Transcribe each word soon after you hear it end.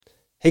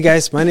Hey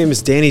guys, my name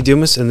is Danny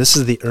Dumas, and this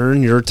is the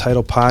Earn Your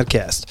Title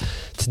podcast.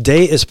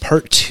 Today is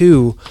part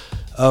 2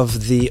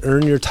 of the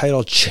Earn Your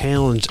Title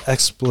Challenge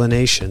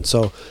explanation.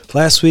 So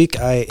last week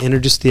I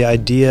introduced the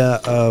idea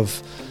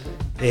of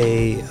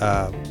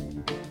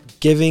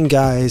giving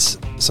guys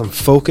some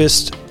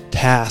focused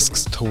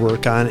tasks to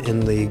work on in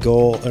the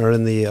goal or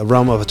in the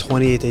realm of a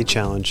 28-day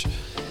challenge.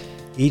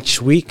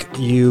 Each week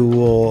you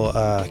will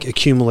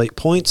accumulate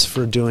points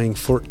for doing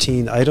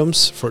 14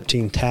 items,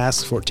 14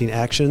 tasks, 14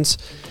 actions.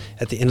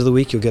 At the end of the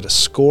week, you'll get a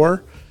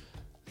score.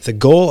 The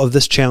goal of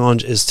this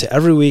challenge is to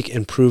every week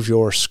improve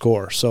your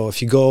score. So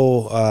if you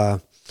go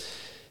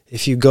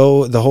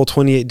the whole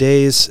 28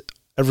 days,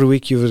 every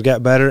week you will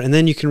get better, and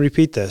then you can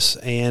repeat this.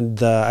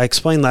 And I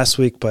explained last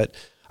week, but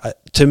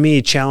to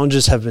me,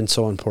 challenges have been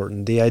so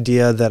important. The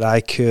idea that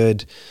I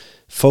could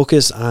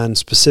focus on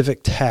specific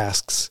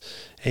tasks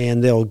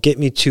and they'll get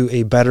me to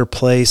a better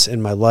place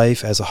in my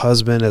life as a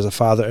husband, as a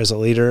father, as a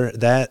leader.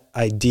 That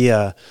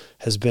idea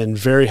has been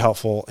very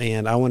helpful,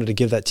 and I wanted to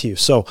give that to you.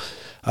 So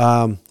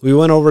we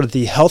went over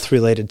the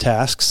health-related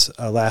tasks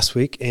last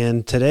week,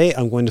 and today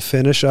I'm going to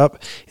finish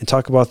up and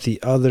talk about the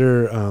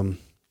other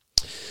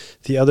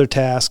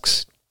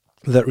tasks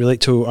that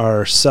relate to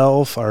our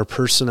self, our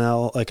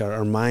personnel, like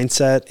our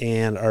mindset,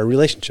 and our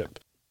relationship.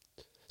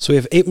 So we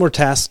have 8 more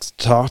tasks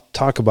to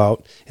talk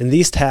about, and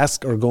these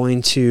tasks are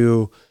going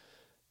to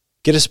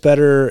get us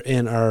better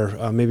in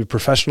our maybe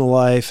professional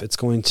life. It's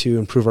going to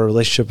improve our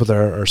relationship with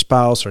our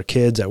spouse, our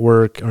kids, at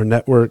work, our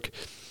network,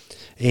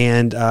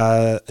 and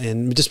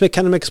just make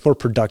us more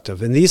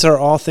productive. And these are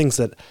all things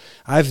that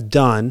I've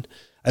done.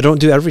 I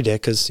don't do every day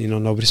because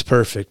nobody's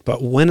perfect,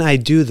 but when I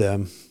do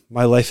them,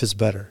 my life is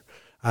better.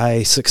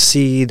 I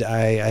succeed.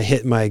 I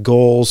hit my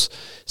goals.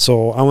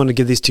 So I want to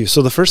give these to you.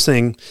 So the first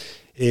thing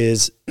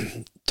is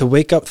to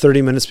wake up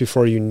 30 minutes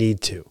before you need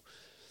to.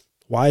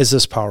 Why is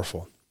this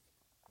powerful?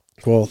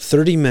 Well,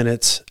 30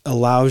 minutes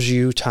allows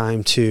you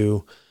time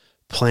to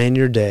plan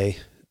your day,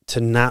 to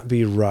not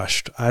be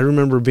rushed. I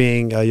remember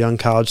being a young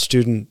college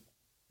student,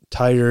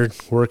 tired,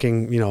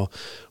 working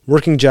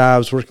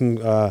jobs,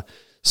 working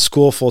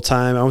school full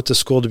time. I went to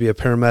school to be a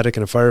paramedic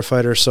and a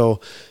firefighter.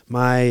 So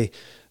my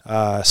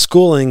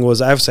schooling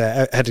was, I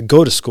had to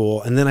go to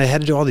school, and then I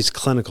had to do all these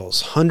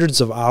clinicals,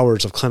 hundreds of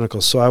hours of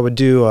clinicals. So I would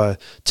do a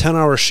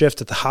 10-hour shift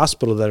at the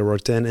hospital that I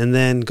worked in, and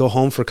then go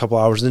home for a couple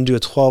hours, and then do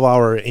a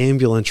 12-hour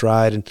ambulance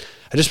ride. And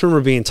I just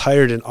remember being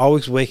tired and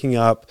always waking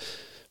up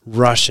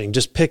rushing,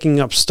 just picking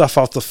up stuff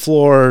off the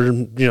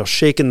floor,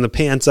 shaking the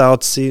pants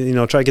out,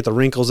 try to get the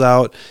wrinkles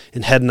out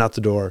and heading out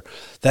the door.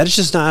 That is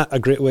just not a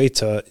great way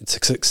to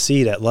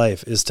succeed at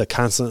life, is to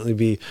constantly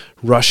be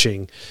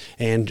rushing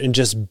and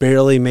just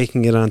barely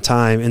making it on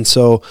time. And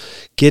so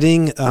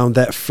getting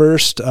that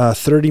first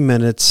 30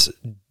 minutes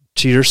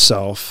to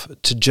yourself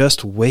to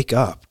just wake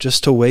up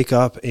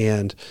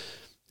and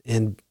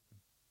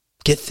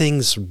get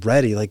things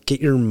ready, like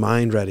get your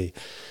mind ready.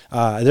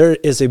 There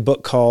is a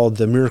book called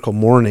The Miracle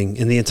Morning,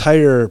 and the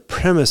entire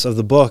premise of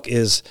the book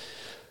is,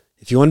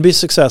 if you want to be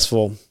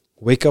successful,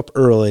 wake up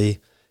early,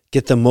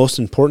 get the most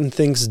important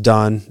things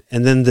done,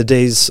 and then the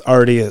day's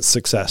already a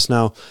success.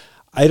 Now,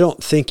 I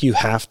don't think you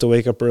have to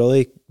wake up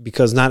early,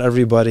 because not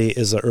everybody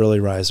is an early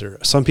riser.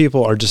 Some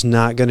people are just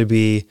not going to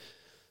be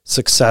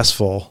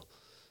successful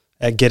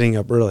at getting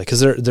up early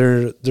because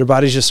their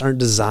bodies just aren't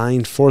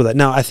designed for that.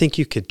 Now, I think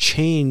you could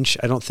change.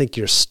 I don't think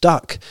you're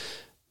stuck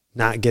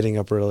not getting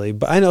up early,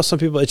 but I know some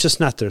people, it's just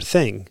not their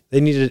thing.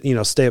 They need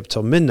to, stay up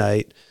till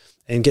midnight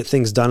and get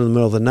things done in the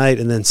middle of the night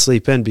and then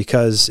sleep in,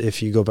 because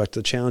if you go back to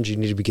the challenge, you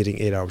need to be getting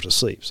 8 hours of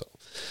sleep. So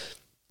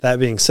that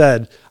being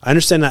said, I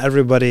understand not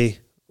everybody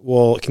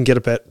can get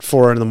up at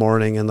 4 in the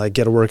morning and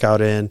get a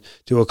workout in,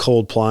 do a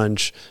cold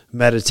plunge,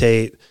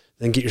 meditate,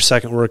 then get your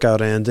second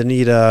workout in, then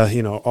eat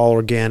a, all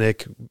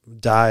organic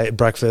diet,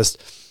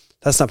 breakfast.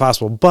 That's not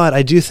possible. But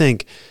I do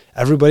think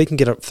everybody can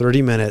get up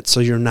 30 minutes so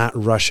you're not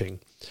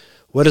rushing.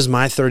 What is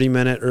my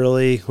 30-minute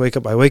early wake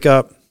up? I wake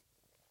up,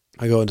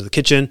 I go into the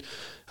kitchen,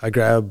 I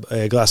grab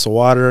a glass of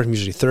water. I'm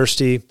usually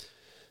thirsty.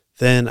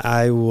 Then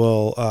I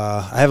will,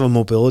 I have a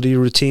mobility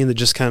routine that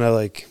just kind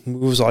of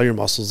moves all your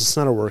muscles. It's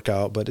not a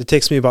workout, but it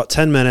takes me about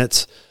 10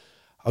 minutes.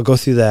 I'll go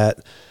through that.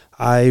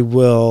 I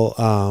will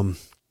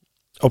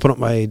open up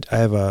I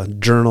have a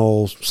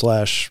journal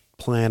 /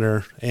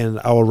 planner, and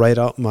I will write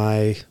out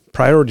my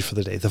priority for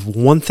the day. The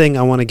one thing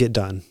I want to get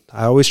done.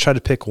 I always try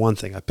to pick one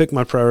thing. I pick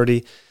my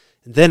priority.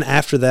 And then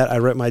after that, I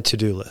write my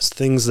to-do list,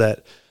 things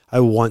that I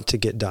want to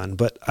get done.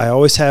 But I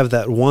always have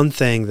that one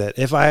thing that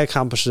if I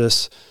accomplish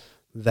this,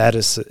 that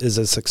is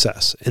a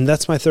success. And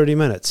that's my 30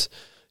 minutes.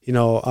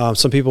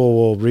 Some people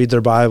will read their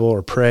Bible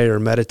or pray or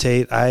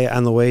meditate.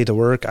 On the way to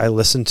work, I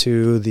listen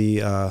to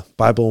the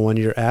Bible in 1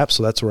 Year app.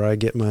 So that's where I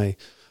get my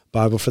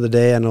Bible for the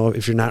day. I know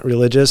if you're not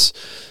religious,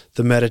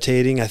 the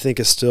meditating, I think,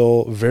 is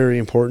still very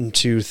important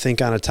to think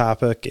on a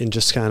topic and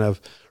just kind of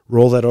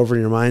roll that over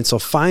in your mind. So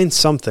find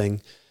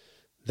something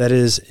that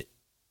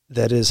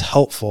is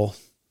helpful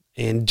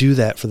and do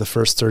that for the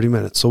first 30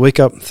 minutes. So wake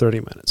up 30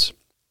 minutes.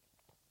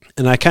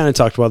 And I kind of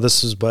talked about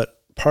this, but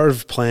part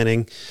of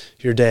planning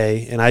your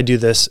day, and I do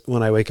this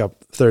when I wake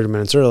up 30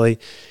 minutes early,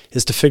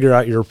 is to figure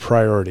out your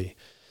priority.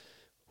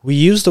 We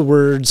use the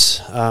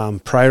words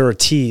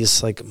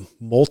priorities, like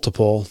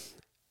multiple,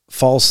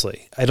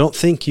 falsely. I don't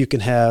think you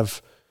can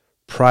have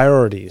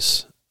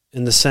priorities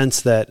in the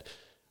sense that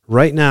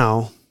right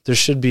now there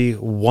should be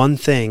one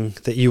thing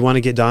that you want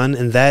to get done,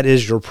 and that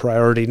is your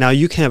priority. Now,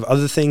 you can have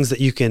other things that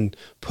you can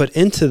put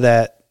into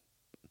that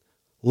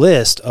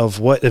list of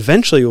what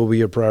eventually will be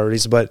your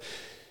priorities, but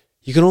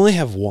you can only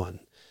have one.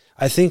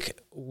 I think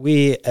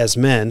we as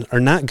men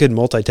are not good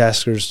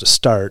multitaskers to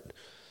start.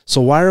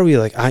 So why are we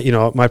like,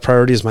 my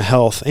priority is my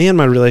health and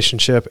my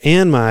relationship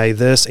and my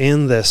this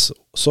and this.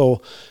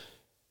 So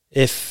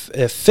if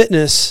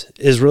fitness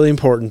is really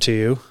important to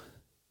you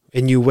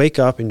and you wake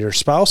up and your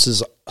spouse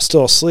is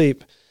still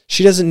asleep,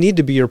 she doesn't need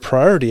to be your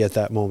priority at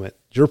that moment.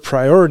 Your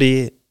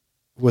priority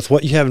with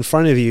what you have in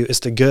front of you is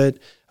to get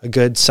a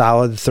good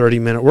solid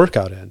 30-minute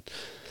workout in.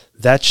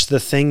 That's the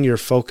thing you're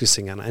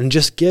focusing on. And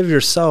just give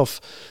yourself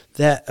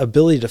that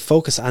ability to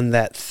focus on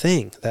that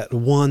thing, that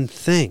one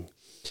thing.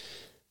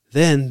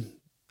 Then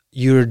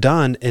you're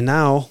done, and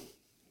now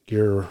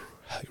you're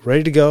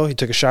ready to go. You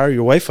took a shower,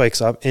 your wife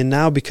wakes up, and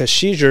now because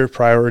she's your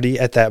priority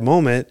at that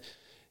moment,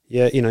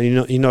 you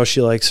know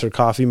she likes her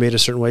coffee made a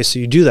certain way, so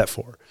you do that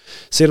for her.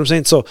 See what I'm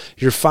saying? So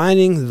you're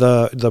finding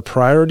the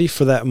priority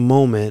for that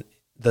moment,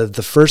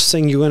 the first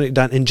thing you want to get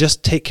done, and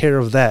just take care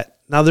of that.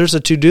 Now there's a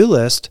to-do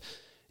list.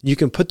 You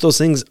can put those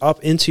things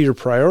up into your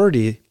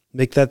priority,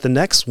 make that the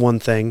next one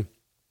thing.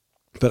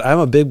 But I'm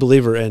a big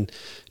believer in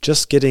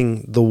just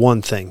getting the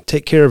one thing.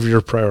 Take care of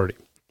your priority.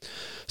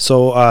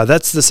 So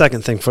that's the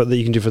second thing that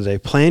you can do for the day.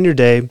 Plan your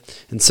day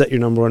and set your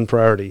number one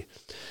priority.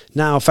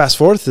 Now, fast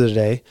forward through the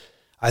day,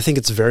 I think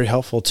it's very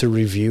helpful to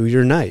review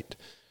your night.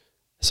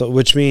 So,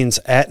 which means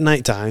at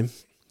nighttime,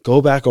 go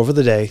back over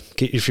the day.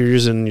 If you're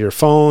using your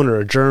phone or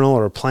a journal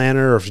or a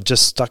planner, or if you're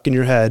just stuck in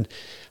your head,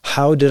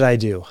 how did I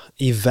do?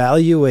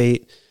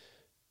 Evaluate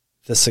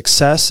the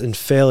success and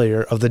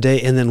failure of the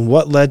day, and then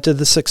what led to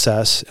the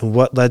success and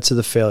what led to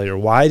the failure.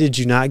 Why did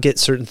you not get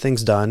certain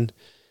things done?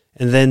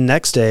 And then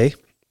next day,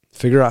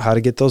 figure out how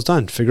to get those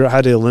done. Figure out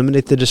how to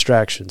eliminate the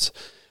distractions.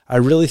 I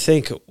really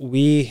think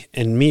we,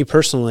 and me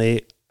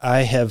personally,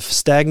 I have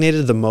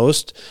stagnated the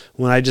most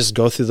when I just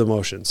go through the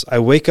motions. I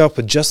wake up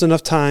with just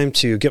enough time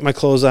to get my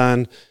clothes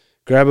on,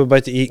 grab a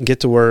bite to eat, and get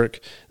to work.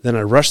 Then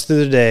I rush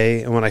through the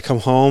day, and when I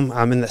come home,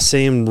 I'm in that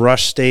same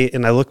rush state,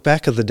 and I look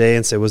back at the day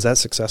and say, was that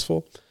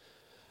successful?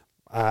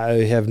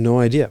 I have no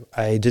idea.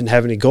 I didn't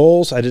have any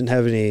goals. I didn't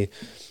have any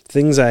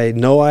things I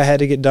know I had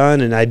to get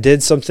done, and I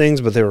did some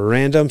things, but they were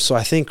random. So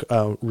I think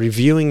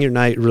reviewing your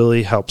night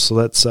really helps. So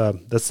that's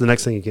the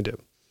next thing you can do.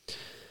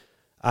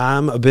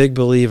 I'm a big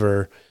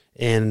believer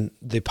in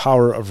the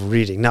power of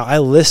reading. Now, I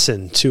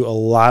listen to a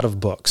lot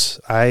of books.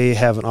 I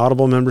have an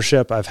Audible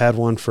membership. I've had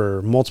one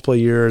for multiple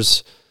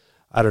years.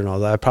 I don't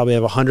know. I probably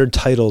have 100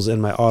 titles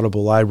in my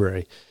Audible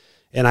library.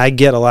 And I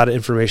get a lot of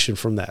information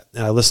from that.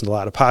 And I listen to a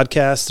lot of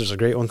podcasts. There's a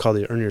great one called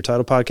the Earn Your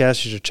Title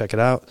podcast. You should check it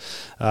out.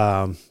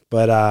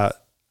 But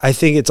I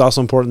think it's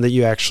also important that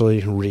you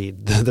actually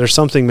read. There's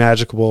something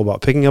magical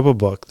about picking up a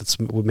book that's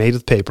made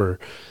with paper,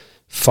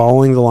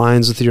 following the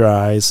lines with your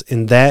eyes.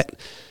 And that,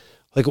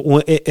 like,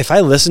 if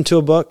I listen to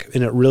a book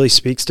and it really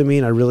speaks to me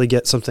and I really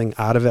get something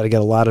out of it, I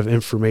get a lot of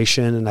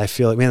information and I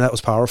feel like, man, that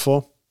was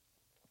powerful,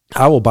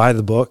 I will buy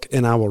the book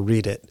and I will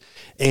read it.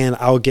 And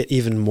I'll get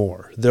even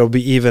more. There'll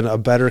be even a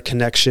better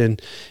connection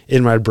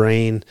in my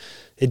brain.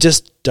 It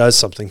just does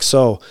something.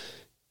 So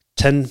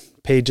 10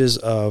 pages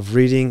of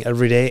reading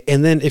every day.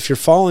 And then if you're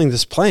following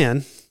this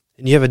plan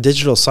and you have a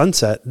digital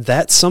sunset,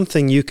 that's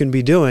something you can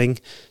be doing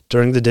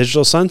during the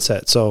digital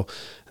sunset. So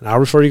an hour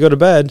before you go to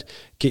bed,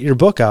 get your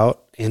book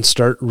out and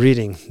start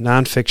reading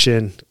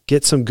nonfiction.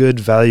 Get some good,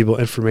 valuable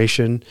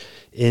information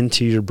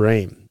into your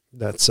brain.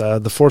 That's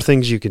the 4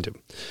 things you can do.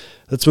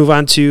 Let's move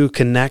on to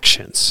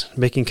connections,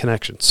 making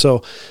connections.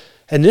 So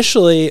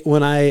initially,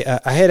 when I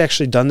had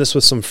actually done this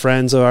with some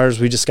friends of ours,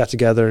 we just got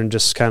together and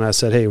just kind of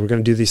said, hey, we're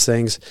going to do these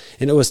things.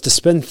 And it was to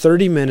spend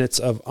 30 minutes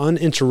of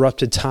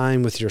uninterrupted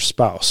time with your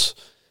spouse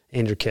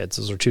and your kids.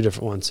 Those are 2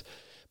 different ones.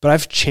 But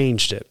I've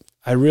changed it.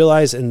 I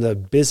realize in the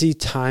busy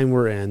time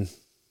we're in,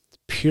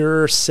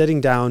 pure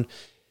sitting down,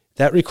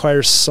 that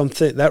requires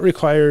something, that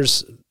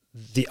requires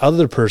the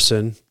other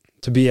person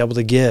to be able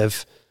to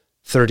give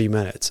 30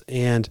 minutes.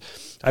 And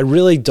I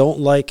really don't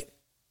like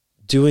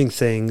doing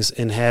things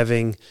and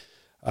having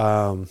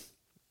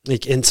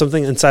like in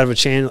something inside of a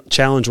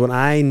challenge when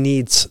I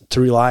need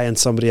to rely on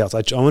somebody else.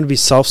 I want to be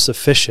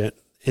self-sufficient,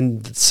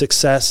 and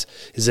success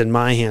is in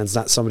my hands,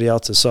 not somebody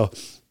else's. So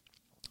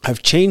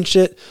I've changed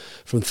it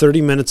from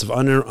 30 minutes of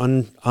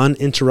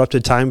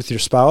uninterrupted time with your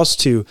spouse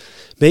to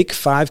make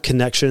 5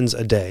 connections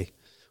a day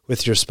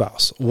with your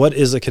spouse. What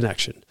is a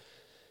connection?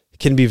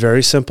 Can be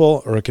very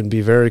simple or it can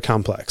be very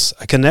complex.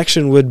 A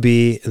connection would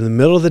be in the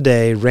middle of the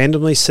day,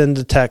 randomly send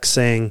a text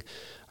saying,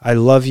 I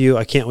love you.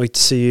 I can't wait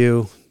to see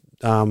you.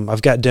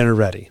 I've got dinner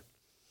ready.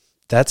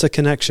 That's a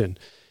connection.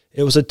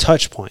 It was a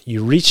touch point.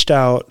 You reached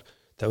out.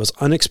 that was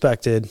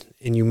unexpected,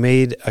 and you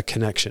made a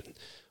connection.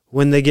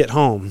 When they get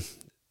home,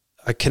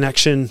 a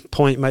connection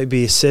point might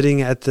be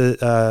sitting at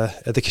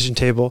the kitchen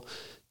table.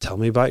 Tell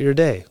me about your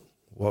day.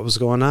 What was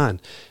going on?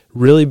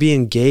 Really be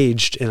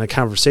engaged in a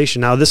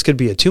conversation. Now, this could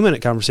be a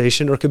 2-minute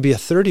conversation or it could be a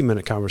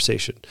 30-minute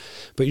conversation,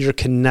 but you're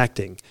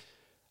connecting.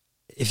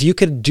 If you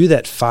could do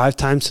that 5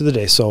 times through the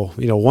day. So,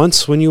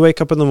 once when you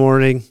wake up in the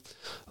morning,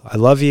 I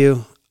love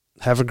you.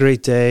 Have a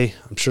great day.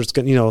 I'm sure it's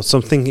going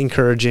something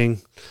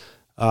encouraging.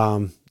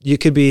 You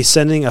could be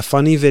sending a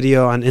funny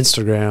video on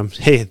Instagram.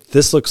 Hey,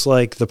 this looks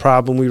like the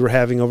problem we were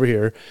having over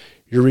here.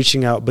 You're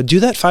reaching out, but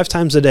do that 5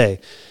 times a day.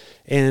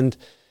 And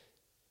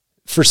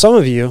for some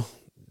of you,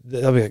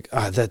 they'll be like,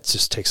 that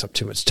just takes up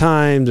too much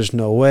time. There's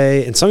no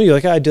way. And some of you are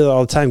like, I do that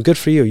all the time. Good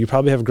for you. You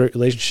probably have a great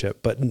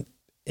relationship. But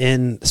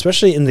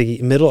especially in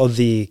the middle of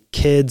the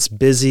kids,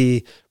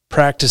 busy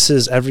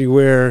practices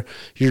everywhere,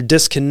 you're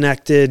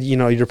disconnected.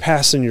 You're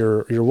passing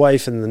your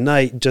wife in the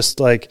night, just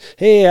like,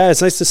 hey,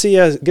 it's nice to see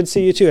you. Good to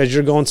see you too. As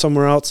you're going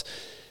somewhere else,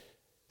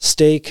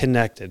 stay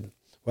connected.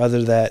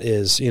 Whether that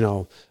is,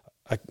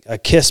 a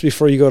kiss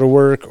before you go to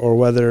work, or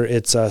whether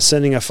it's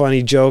sending a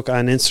funny joke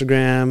on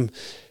Instagram.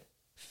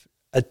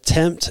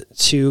 Attempt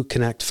to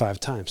connect 5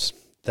 times.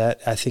 That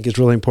I think is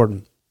really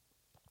important.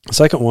 The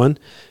second one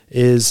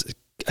is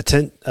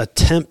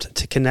attempt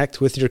to connect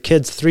with your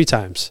kids 3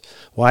 times.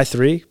 Why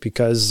 3?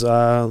 Because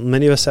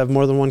many of us have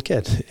more than one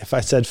kid. If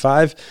I said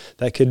 5,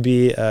 that could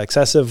be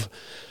excessive.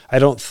 I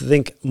don't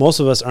think most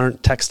of us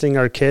aren't texting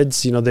our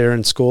kids. They're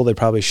in school. They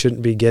probably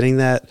shouldn't be getting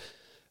that.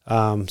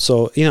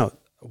 So,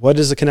 what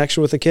is a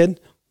connection with a kid?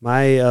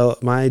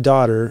 My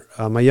daughter,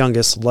 my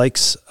youngest,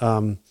 likes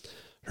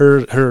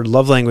her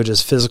love language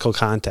is physical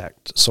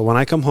contact. So when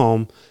I come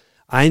home,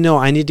 I know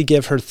I need to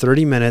give her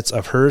 30 minutes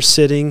of her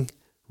sitting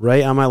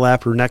right on my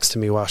lap or next to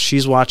me while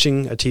she's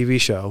watching a TV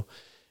show.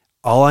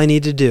 All I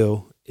need to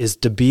do is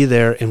to be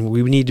there, and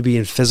we need to be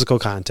in physical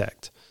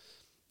contact.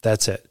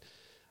 That's it.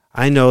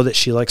 I know that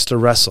she likes to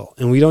wrestle,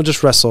 and we don't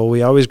just wrestle.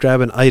 We always grab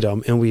an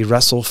item and we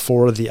wrestle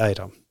for the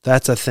item.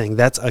 That's a thing.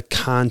 That's a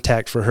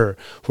contact for her.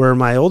 Where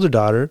my older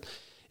daughter,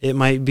 it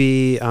might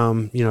be,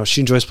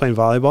 she enjoys playing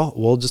volleyball.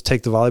 We'll just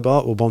take the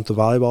volleyball. We'll bump the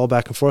volleyball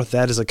back and forth.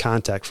 That is a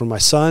contact. For my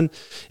son,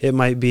 it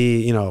might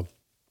be,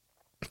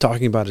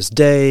 talking about his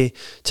day,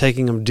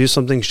 taking him to do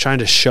something, trying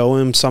to show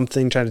him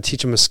something, trying to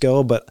teach him a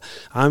skill. But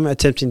I'm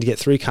attempting to get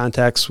 3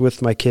 contacts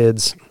with my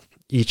kids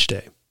each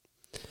day.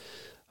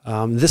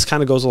 This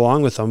kind of goes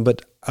along with them,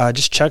 but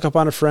just check up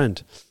on a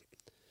friend.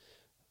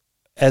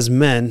 As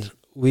men,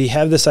 we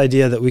have this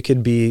idea that we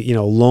could be,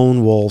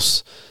 lone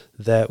wolves,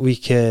 that we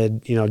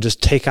could,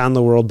 just take on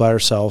the world by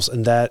ourselves,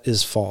 and that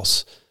is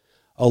false.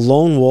 A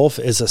lone wolf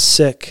is a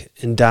sick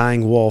and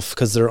dying wolf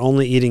because they're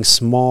only eating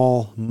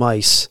small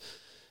mice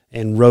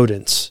and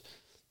rodents.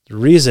 The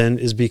reason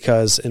is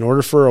because in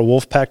order for a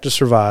wolf pack to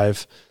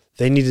survive,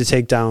 they need to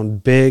take down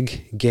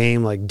big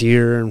game like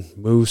deer,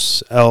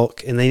 moose,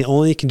 elk, and they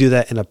only can do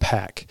that in a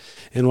pack.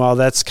 And while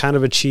that's kind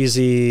of a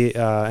cheesy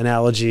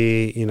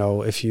analogy,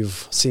 if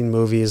you've seen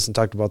movies and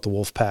talked about the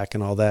wolf pack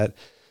and all that,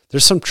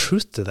 there's some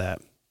truth to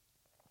that.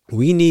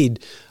 We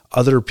need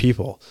other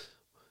people,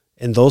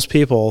 and those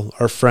people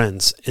are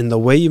friends. And the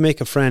way you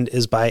make a friend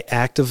is by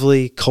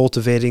actively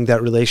cultivating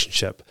that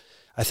relationship.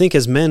 I think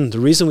as men, the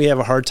reason we have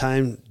a hard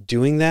time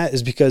doing that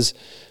is because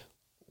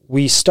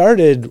we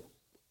started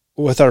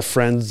with our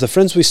friends. The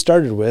friends we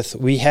started with,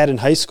 we had in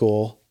high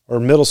school or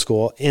middle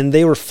school, and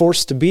they were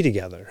forced to be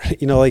together.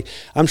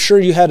 I'm sure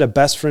you had a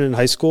best friend in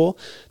high school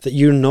that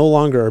you no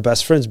longer are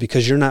best friends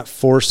because you're not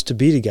forced to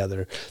be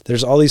together.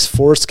 There's all these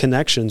forced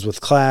connections with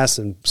class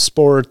and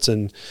sports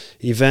and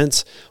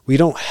events. We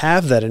don't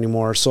have that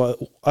anymore.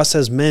 So us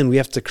as men, we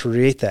have to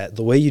create that.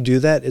 The way you do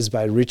that is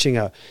by reaching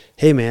out.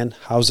 Hey man,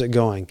 how's it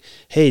going?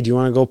 Hey, do you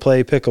want to go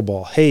play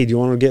pickleball? Hey, do you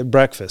want to get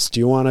breakfast? Do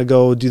you want to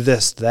go do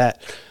this,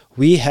 that?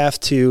 We have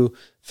to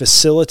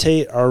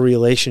facilitate our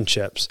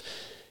relationships.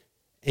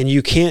 And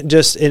you can't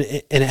just, and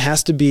it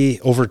has to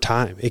be over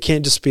time. It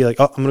can't just be like,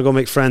 I'm going to go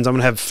make friends. I'm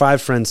going to have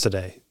 5 friends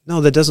today.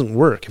 No, that doesn't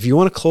work. If you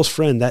want a close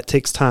friend, that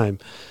takes time.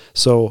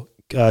 So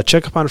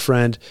check up on a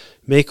friend,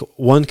 make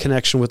one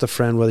connection with a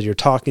friend, whether you're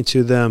talking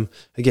to them,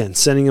 again,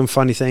 sending them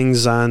funny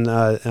things on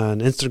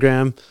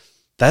Instagram.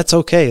 That's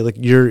okay. Like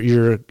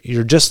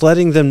you're just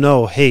letting them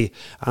know, hey,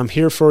 I'm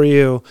here for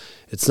you.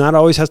 It's not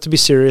always has to be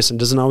serious and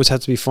doesn't always have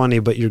to be funny,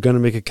 but you're going to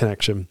make a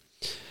connection.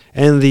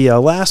 And the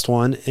last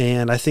one,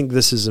 and I think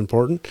this is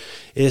important,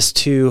 is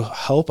to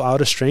help out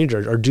a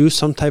stranger or do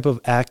some type of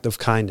act of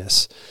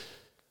kindness.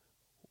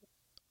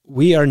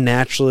 We are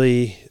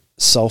naturally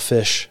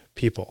selfish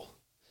people.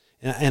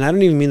 And I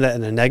don't even mean that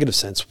in a negative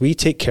sense. We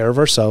take care of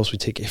ourselves. We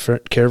take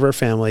care of our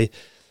family.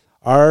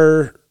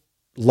 Our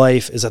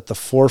life is at the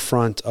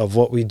forefront of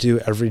what we do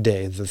every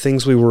day. The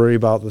things we worry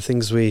about, the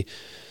things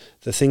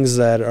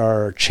that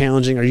are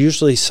challenging are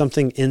usually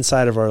something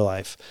inside of our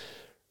life.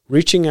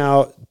 Reaching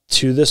out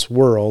to this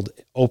world,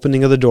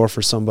 opening of the door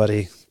for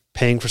somebody,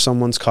 paying for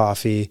someone's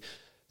coffee,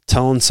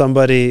 telling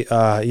somebody,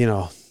 I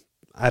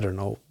don't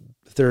know,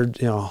 if they're,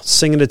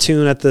 singing a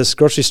tune at this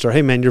grocery store,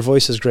 hey man, your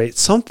voice is great.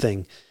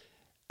 Something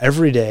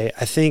every day.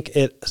 I think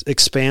it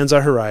expands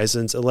our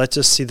horizons. It lets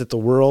us see that the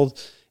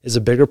world is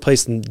a bigger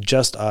place than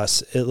just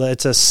us. It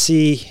lets us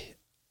see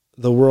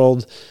the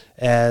world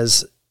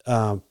as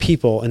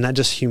people and not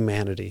just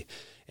humanity.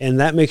 And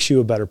that makes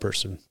you a better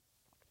person,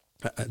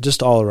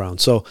 just all around.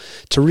 So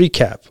to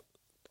recap,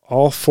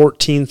 all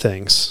 14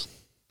 things: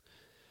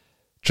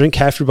 drink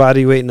half your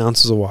body weight in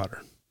ounces of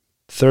water,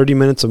 30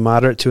 minutes of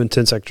moderate to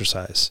intense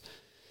exercise,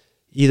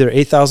 either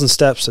 8,000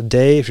 steps a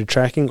day if you're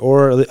tracking,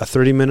 or a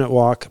 30-minute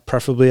walk,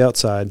 preferably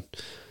outside,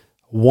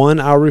 1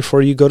 hour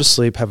before you go to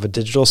sleep, have a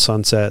digital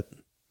sunset,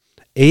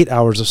 8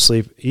 hours of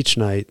sleep each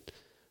night,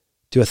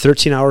 do a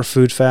 13-hour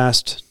food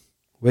fast,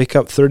 wake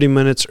up 30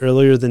 minutes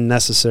earlier than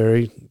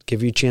necessary,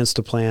 give you a chance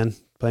to plan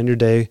your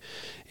day.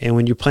 And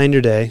when you plan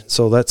your day,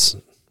 so let's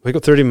wake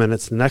up 30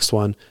 minutes. The next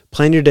one,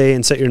 plan your day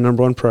and set your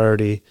number one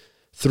priority.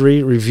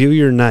 3, review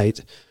your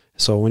night.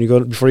 So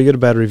before you go to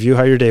bed, review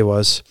how your day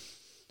was.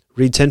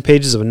 Read 10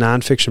 pages of a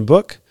nonfiction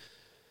book.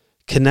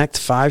 Connect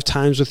 5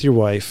 times with your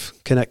wife.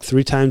 Connect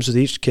 3 times with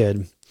each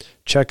kid.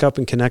 Check up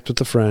and connect with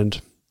a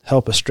friend.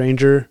 Help a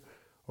stranger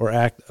or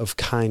act of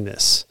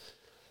kindness.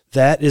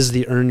 That is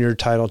the Earn Your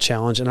Title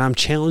Challenge, and I'm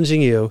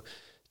challenging you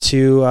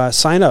to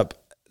sign up.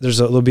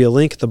 There'll be a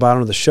link at the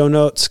bottom of the show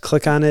notes.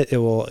 Click on it. It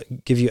will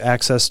give you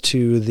access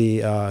to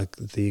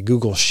the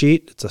Google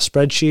Sheet. It's a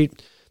spreadsheet.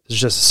 There's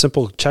just a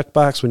simple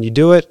checkbox. When you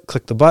do it,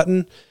 click the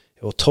button.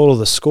 It will total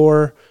the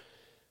score.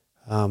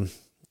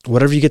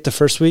 Whatever you get the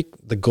first week,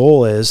 the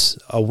goal is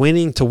to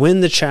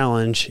win the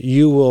challenge.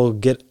 You will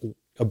get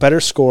a better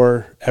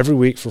score every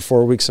week for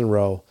 4 weeks in a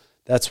row.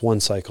 That's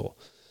one cycle.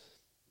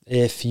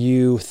 If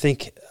you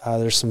think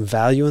there's some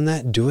value in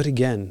that, do it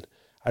again.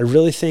 I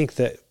really think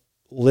that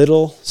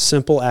little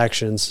simple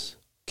actions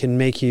can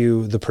make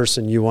you the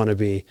person you want to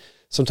be.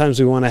 Sometimes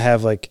we want to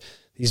have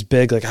these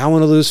big, I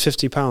want to lose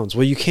 50 pounds.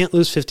 Well, you can't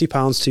lose 50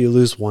 pounds till you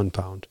lose 1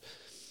 pound.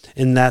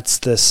 And that's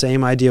the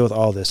same idea with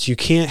all this. You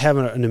can't have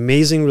an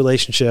amazing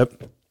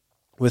relationship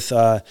with,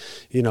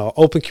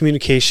 open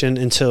communication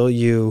until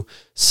you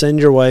send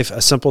your wife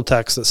a simple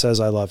text that says,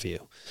 I love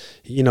you.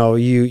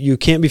 You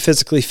can't be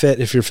physically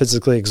fit if you're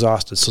physically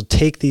exhausted. So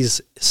take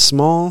these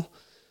small,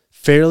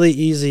 fairly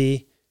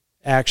easy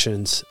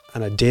actions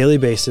on a daily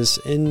basis,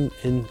 and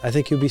I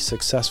think you'll be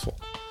successful.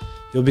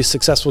 You'll be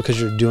successful because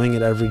you're doing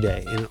it every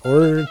day. In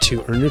order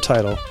to earn your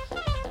title,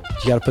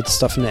 you got to put the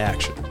stuff into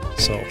action.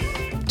 So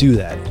do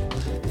that.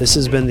 This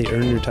has been the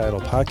Earn Your Title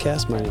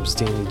podcast. My name is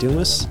Stanley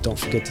Dumas. Don't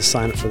forget to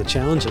sign up for the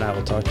challenge, and I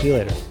will talk to you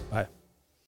later. Bye.